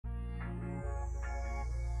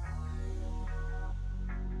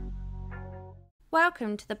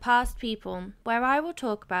Welcome to the Past People, where I will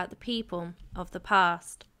talk about the people of the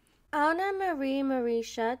past. Anna Marie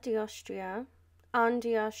Mauritia d'Austria, Anne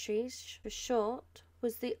d'Autriche for short,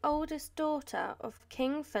 was the oldest daughter of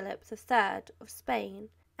King Philip III of Spain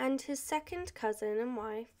and his second cousin and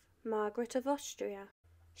wife, Margaret of Austria.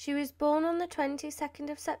 She was born on the 22nd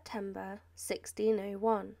of September,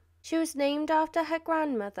 1601. She was named after her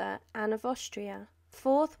grandmother, Anne of Austria,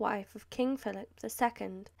 fourth wife of King Philip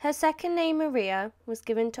II. Her second name, Maria, was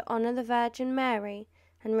given to honour the Virgin Mary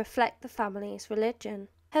and reflect the family's religion.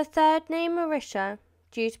 Her third name, Mauritia,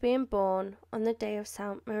 due to being born on the day of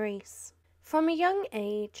Saint Maurice. From a young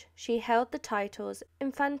age, she held the titles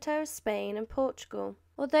Infanta of Spain and Portugal.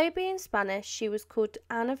 Although being Spanish, she was called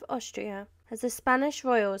Anne of Austria, as the Spanish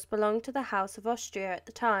royals belonged to the House of Austria at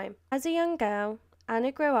the time. As a young girl,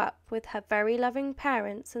 Anna grew up with her very loving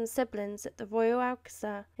parents and siblings at the Royal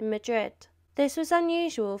Alcazar in Madrid. This was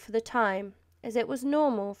unusual for the time, as it was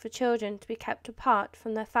normal for children to be kept apart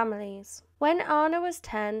from their families. When Anna was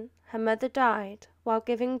 10, her mother died while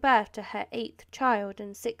giving birth to her 8th child in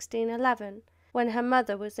 1611, when her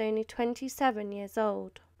mother was only 27 years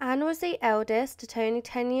old. Anne was the eldest at only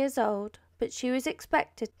 10 years old, but she was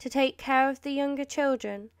expected to take care of the younger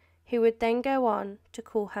children, who would then go on to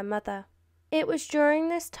call her mother. It was during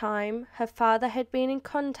this time her father had been in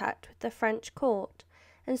contact with the French court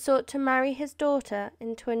and sought to marry his daughter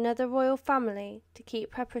into another royal family to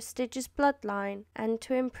keep her prestigious bloodline and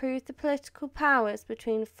to improve the political powers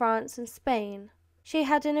between France and Spain. She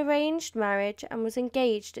had an arranged marriage and was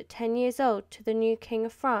engaged at 10 years old to the new King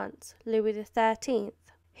of France, Louis XIII,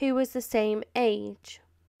 who was the same age.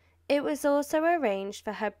 It was also arranged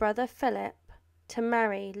for her brother Philip to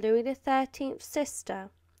marry Louis XIII's sister,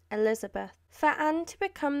 Elizabeth. For Anne to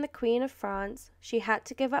become the Queen of France, she had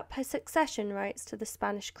to give up her succession rights to the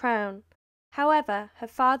Spanish crown. However, her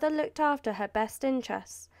father looked after her best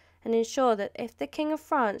interests and ensured that if the King of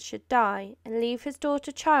France should die and leave his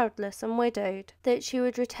daughter childless and widowed, that she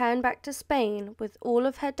would return back to Spain with all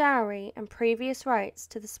of her dowry and previous rights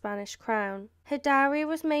to the Spanish crown. Her dowry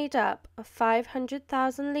was made up of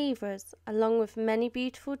 500,000 livres, along with many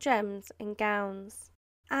beautiful gems and gowns.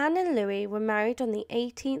 Anne and Louis were married on the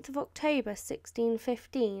 18th of October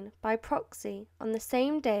 1615 by proxy on the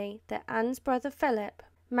same day that Anne's brother Philip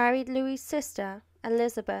married Louis's sister,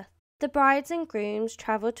 Elizabeth. The brides and grooms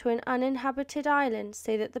travelled to an uninhabited island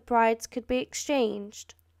so that the brides could be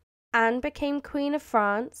exchanged. Anne became Queen of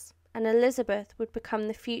France, and Elizabeth would become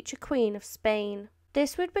the future Queen of Spain.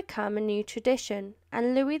 This would become a new tradition,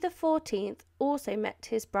 and Louis XIV also met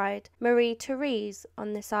his bride, Marie-Therese,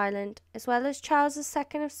 on this island, as well as Charles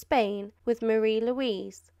II of Spain with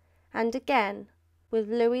Marie-Louise, and again with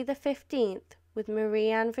Louis XV with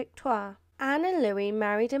Marie-Anne Victoire. Anne and Louis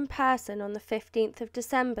married in person on the 15th of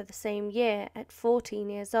December the same year at 14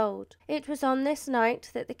 years old. It was on this night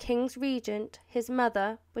that the King's regent, his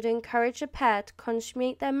mother, would encourage the pair to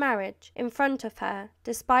consummate their marriage in front of her,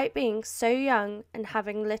 despite being so young and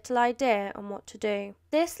having little idea on what to do.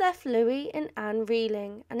 This left Louis and Anne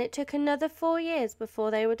reeling, and it took another 4 years before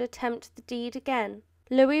they would attempt the deed again.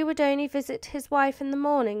 Louis would only visit his wife in the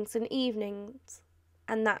mornings and evenings,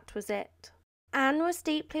 and that was it. Anne was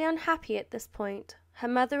deeply unhappy at this point. Her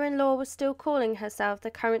mother-in-law was still calling herself the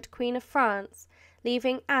current Queen of France,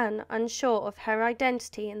 leaving Anne unsure of her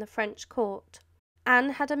identity in the French court.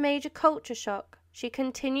 Anne had a major culture shock. She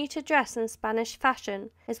continued to dress in Spanish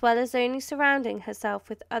fashion, as well as only surrounding herself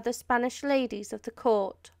with other Spanish ladies of the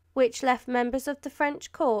court, which left members of the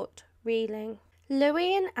French court reeling.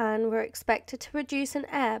 Louis and Anne were expected to produce an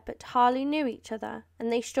heir but hardly knew each other,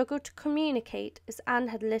 and they struggled to communicate as Anne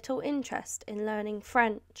had little interest in learning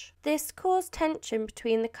French. This caused tension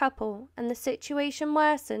between the couple, and the situation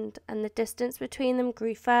worsened and the distance between them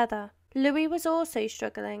grew further. Louis was also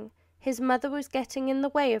struggling. His mother was getting in the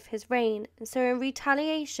way of his reign, and so in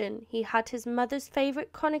retaliation he had his mother's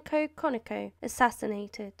favourite Conico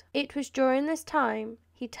assassinated. It was during this time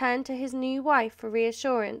he turned to his new wife for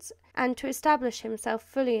reassurance and to establish himself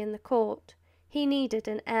fully in the court. He needed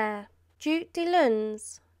an heir. Duke de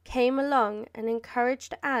Lens came along and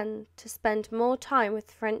encouraged Anne to spend more time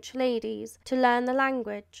with French ladies to learn the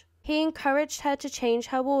language. He encouraged her to change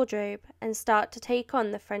her wardrobe and start to take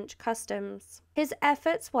on the French customs. His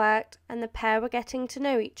efforts worked, and the pair were getting to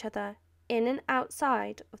know each other in and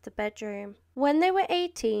outside of the bedroom. When they were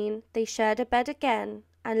 18, they shared a bed again,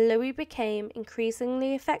 and Louis became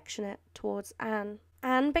increasingly affectionate towards Anne.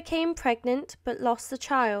 Anne became pregnant but lost the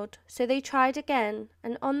child, so they tried again,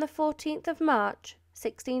 and on the 14th of March,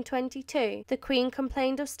 1622, the Queen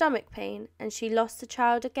complained of stomach pain and she lost the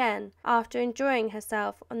child again after enjoying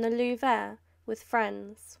herself on the Louvre with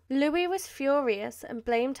friends. Louis was furious and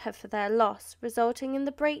blamed her for their loss, resulting in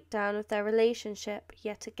the breakdown of their relationship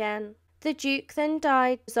yet again. The Duke then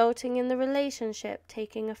died, resulting in the relationship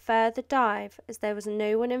taking a further dive as there was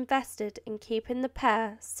no one invested in keeping the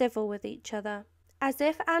pair civil with each other. As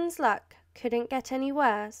if Anne's luck couldn't get any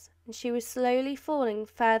worse, and she was slowly falling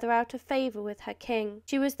further out of favour with her king,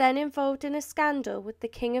 she was then involved in a scandal with the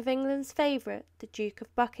King of England's favourite, the Duke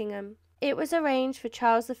of Buckingham. It was arranged for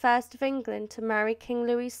Charles I of England to marry King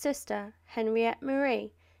Louis's sister, Henriette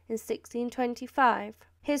Marie, in 1625.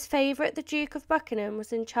 His favourite, the Duke of Buckingham,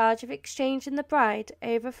 was in charge of exchanging the bride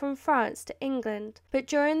over from France to England, but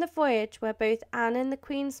during the voyage where both Anne and the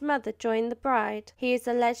Queen's mother joined the bride, he is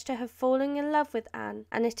alleged to have fallen in love with Anne,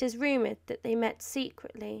 and it is rumoured that they met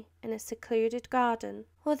secretly in a secluded garden.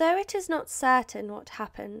 Although it is not certain what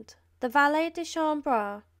happened, the valet de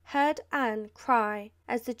chambre heard Anne cry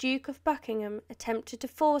as the Duke of Buckingham attempted to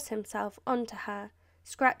force himself onto her,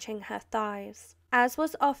 scratching her thighs. As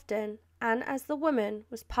was often, Anne as the woman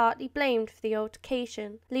was partly blamed for the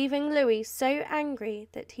altercation, leaving Louis so angry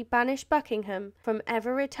that he banished Buckingham from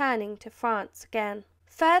ever returning to France again.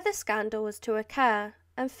 Further scandal was to occur,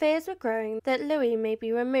 and fears were growing that Louis may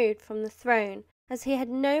be removed from the throne, as he had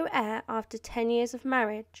no heir after 10 years of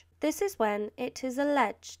marriage. This is when it is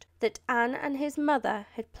alleged that Anne and his mother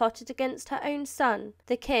had plotted against her own son,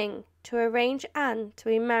 the king, to arrange Anne to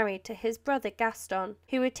be married to his brother Gaston,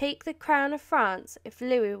 who would take the crown of France if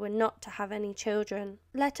Louis were not to have any children.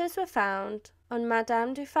 Letters were found on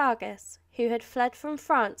Madame du Farges, who had fled from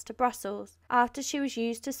France to Brussels after she was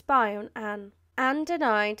used to spy on Anne. Anne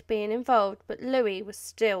denied being involved, but Louis was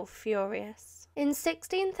still furious. In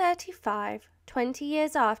 1635, 20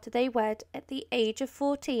 years after they wed at the age of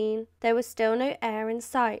 14, there was still no heir in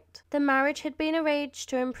sight. The marriage had been arranged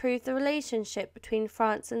to improve the relationship between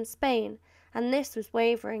France and Spain, and this was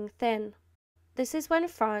wavering thin. This is when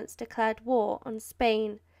France declared war on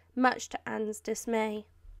Spain, much to Anne's dismay.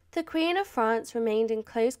 The Queen of France remained in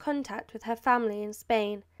close contact with her family in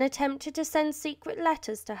Spain and attempted to send secret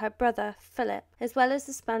letters to her brother, Philip, as well as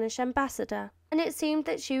the Spanish ambassador, and it seemed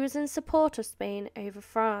that she was in support of Spain over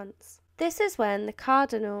France. This is when the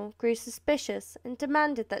cardinal grew suspicious and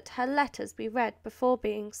demanded that her letters be read before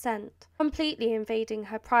being sent, completely invading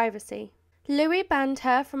her privacy. Louis banned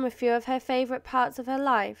her from a few of her favourite parts of her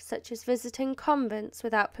life, such as visiting convents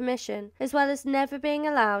without permission, as well as never being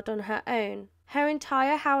allowed on her own. Her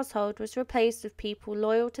entire household was replaced with people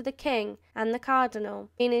loyal to the king and the cardinal,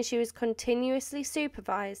 meaning she was continuously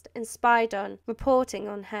supervised and spied on, reporting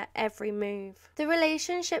on her every move. The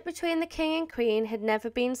relationship between the king and queen had never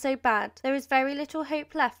been so bad. There was very little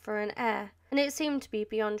hope left for an heir, and it seemed to be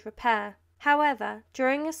beyond repair. However,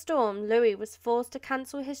 during a storm, Louis was forced to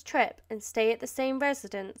cancel his trip and stay at the same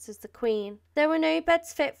residence as the Queen. There were no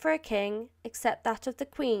beds fit for a king, except that of the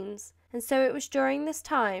Queen's, and so it was during this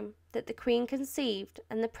time that the Queen conceived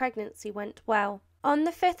and the pregnancy went well. On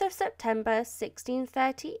the 5th of September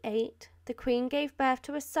 1638, the Queen gave birth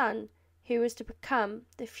to a son who was to become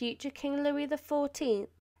the future King Louis XIV.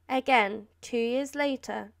 Again, 2 years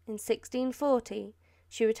later, in 1640,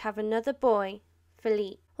 she would have another boy,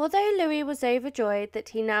 Philippe. Although Louis was overjoyed that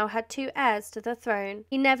he now had 2 heirs to the throne,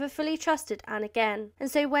 he never fully trusted Anne again, and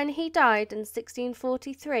so when he died in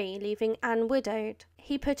 1643, leaving Anne widowed,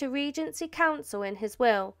 he put a regency council in his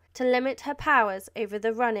will to limit her powers over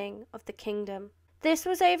the running of the kingdom. This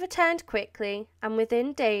was overturned quickly, and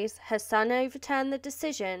within days her son overturned the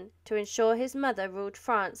decision to ensure his mother ruled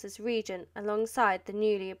France as regent alongside the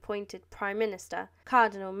newly appointed Prime Minister,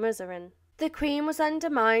 Cardinal Mazarin. The Queen was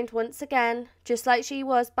undermined once again, just like she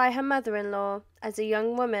was by her mother-in-law, as a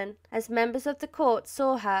young woman, as members of the court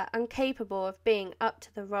saw her incapable of being up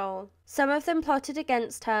to the role. Some of them plotted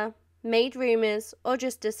against her, made rumours, or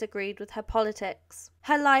just disagreed with her politics.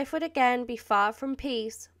 Her life would again be far from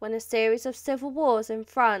peace when a series of civil wars in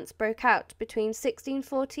France broke out between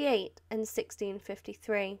 1648 and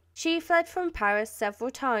 1653. She fled from Paris several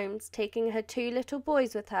times, taking her 2 little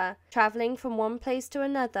boys with her, travelling from one place to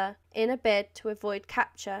another in a bid to avoid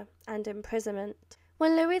capture and imprisonment.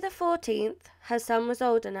 When Louis XIV, her son, was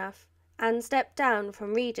old enough, Anne stepped down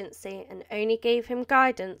from regency and only gave him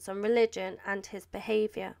guidance on religion and his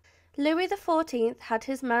behaviour. Louis XIV had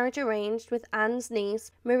his marriage arranged with Anne's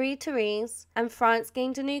niece, Marie-Therese, and France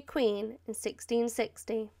gained a new queen in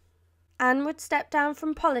 1660. Anne would step down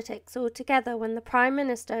from politics altogether when the Prime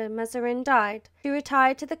Minister, Mazarin, died. She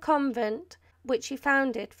retired to the convent, which she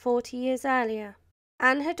founded 40 years earlier.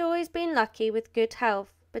 Anne had always been lucky with good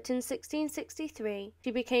health, but in 1663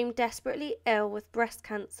 she became desperately ill with breast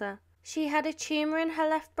cancer. She had a tumour in her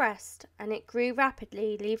left breast, and it grew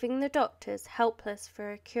rapidly, leaving the doctors helpless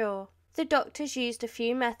for a cure. The doctors used a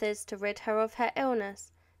few methods to rid her of her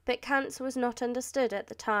illness, but cancer was not understood at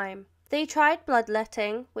the time. They tried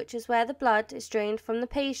bloodletting, which is where the blood is drained from the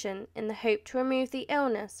patient in the hope to remove the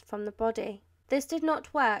illness from the body. This did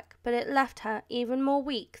not work, but it left her even more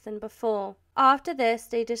weak than before. After this,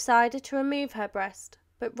 they decided to remove her breast,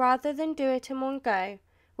 but rather than do it in one go,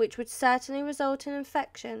 which would certainly result in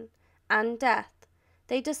infection and death,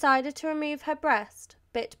 they decided to remove her breast,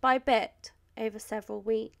 bit by bit, over several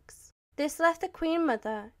weeks. This left the Queen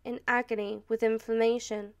Mother in agony with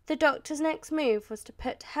inflammation. The doctor's next move was to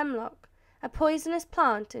put hemlock, a poisonous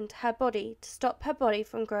plant, into her body to stop her body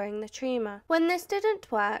from growing the tumour. When this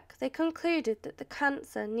didn't work, they concluded that the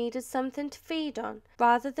cancer needed something to feed on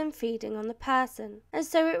rather than feeding on the person, and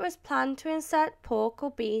so it was planned to insert pork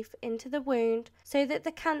or beef into the wound so that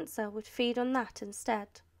the cancer would feed on that instead.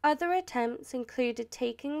 Other attempts included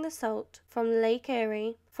taking the salt from Lake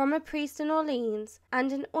Erie, from a priest in Orleans,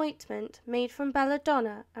 and an ointment made from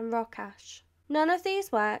belladonna and rock ash. None of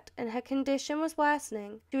these worked, and her condition was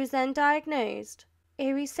worsening. She was then diagnosed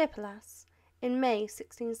erysipelas in May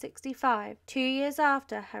 1665, 2 years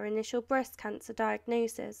after her initial breast cancer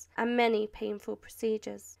diagnosis and many painful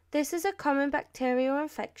procedures. This is a common bacterial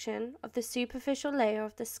infection of the superficial layer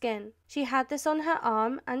of the skin. She had this on her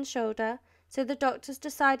arm and shoulder, so the doctors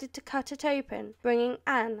decided to cut it open, bringing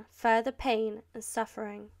Anne further pain and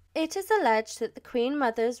suffering. It is alleged that the Queen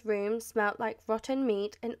Mother's room smelt like rotten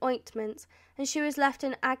meat and ointments, and she was left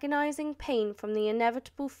in agonising pain from the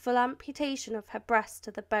inevitable full amputation of her breast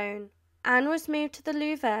to the bone. Anne was moved to the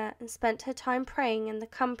Louvre and spent her time praying in the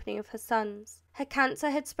company of her sons. Her cancer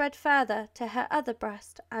had spread further to her other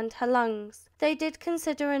breast and her lungs. They did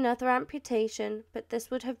consider another amputation, but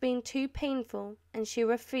this would have been too painful, and she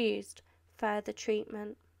refused further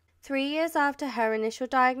treatment. 3 years after her initial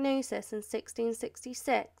diagnosis in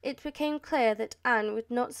 1666, it became clear that Anne would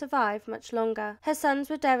not survive much longer. Her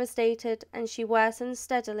sons were devastated, and she worsened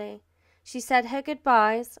steadily. She said her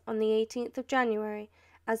goodbyes on the 18th of January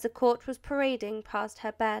as the court was parading past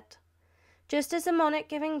her bed. Just as a monarch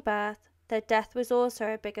giving birth, their death was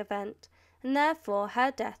also a big event, and therefore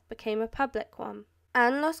her death became a public one.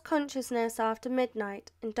 Anne lost consciousness after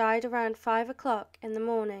midnight and died around 5 o'clock in the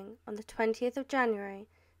morning on the 20th of January,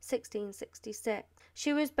 1666.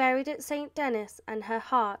 She was buried at St. Denis, and her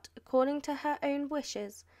heart, according to her own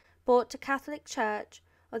wishes, brought to Catholic Church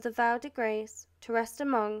of the Val-de-Grâce to rest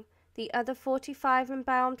among the other 45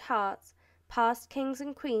 embalmed hearts, past kings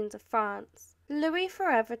and queens of France. Louis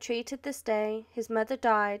forever treated this day his mother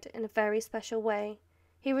died in a very special way.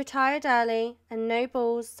 He retired early, and no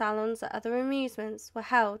balls, salons, or other amusements were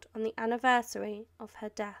held on the anniversary of her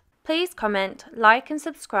death. Please comment, like and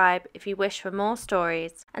subscribe if you wish for more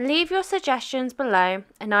stories, and leave your suggestions below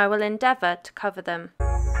and I will endeavour to cover them.